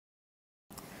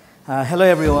Hello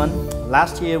everyone.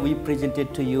 Last year we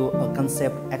presented to you a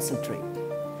concept XcelTrip,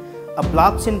 a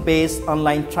blockchain-based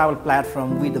online travel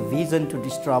platform with a vision to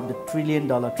disrupt the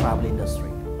trillion-dollar travel industry.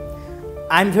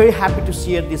 I'm very happy to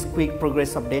share this quick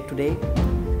progress update today.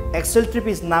 XcelTrip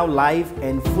is now live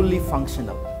and fully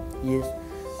functional. Yes,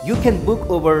 you can book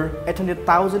over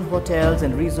 800,000 hotels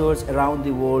and resorts around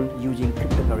the world using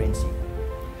cryptocurrency,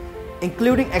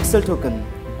 including XCELToken,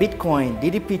 Bitcoin,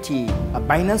 DDPT,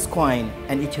 Binance Coin,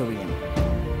 and Ethereum.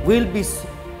 We'll be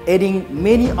adding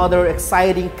many other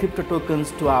exciting crypto tokens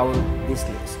to our wish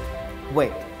list.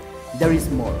 Wait, there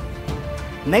is more.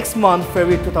 Next month,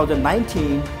 February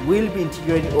 2019, we'll be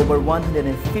integrating over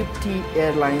 150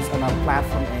 airlines on our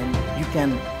platform, and you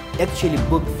can actually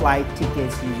book flight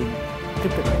tickets using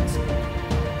cryptocurrency.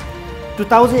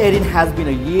 2018 has been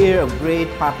a year of great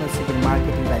partnership and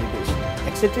marketing validation.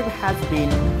 XcelTrip has been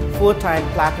four-time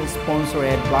platinum sponsor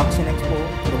at Blockchain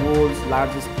Expo, the world's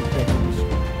largest crypto exhibition.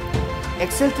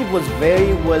 XcelTrip was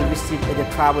very well received at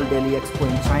the Travel Daily Expo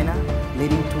in China,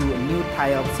 leading to new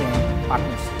tie-ups and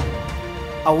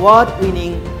partnerships.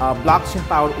 Award-winning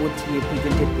blockchain-powered OTA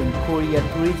presented in Korea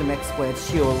Tourism Expo at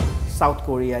Seoul, South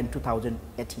Korea in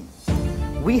 2018.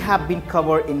 We have been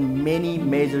covered in many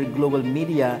major global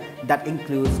media that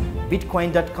includes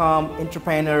Bitcoin.com,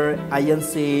 Entrepreneur,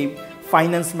 INC,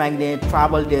 Finance Magnet,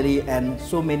 Travel Daily, and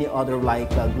so many other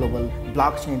global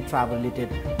blockchain and travel related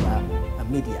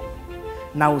media.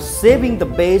 Now, saving the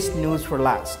best news for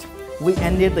last, we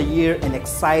ended the year an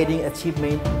exciting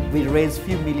achievement. We raised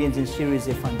few millions in Series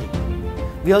A funding.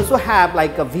 We also have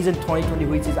a Vision 2020,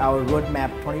 which is our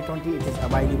roadmap 2020. It is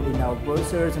available in our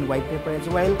brochures and white paper as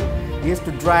well. It is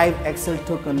to drive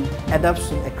XcelToken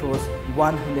adoption across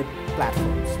 100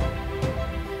 platforms.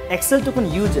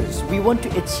 XcelToken users, we want to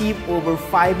achieve over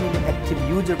 5 million active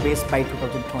user base by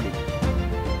 2020.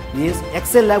 Yes,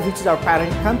 XCELlab, which is our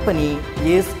parent company,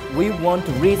 yes, we want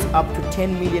to reach up to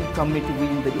 10 million community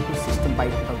within the ecosystem by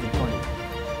 2020.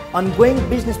 Ongoing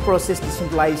business process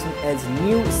decentralization as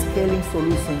new scaling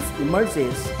solutions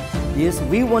emerges, yes,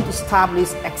 we want to establish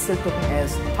XcelToken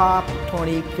as top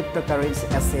 20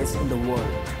 cryptocurrency assets in the world.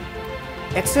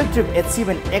 XcelTrip achieved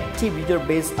an active user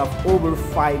base of over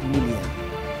 5 million.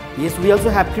 Yes, we also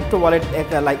have crypto wallet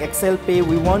like XcelPay.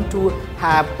 We want to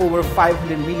have over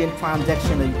 500 million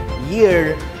transactions a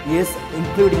year, yes,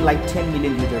 including 10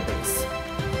 million user base.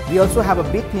 We also have a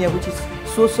Bitnia, which is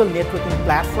social networking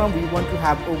platform. We want to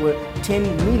have over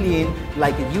 10 million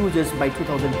users by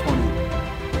 2020.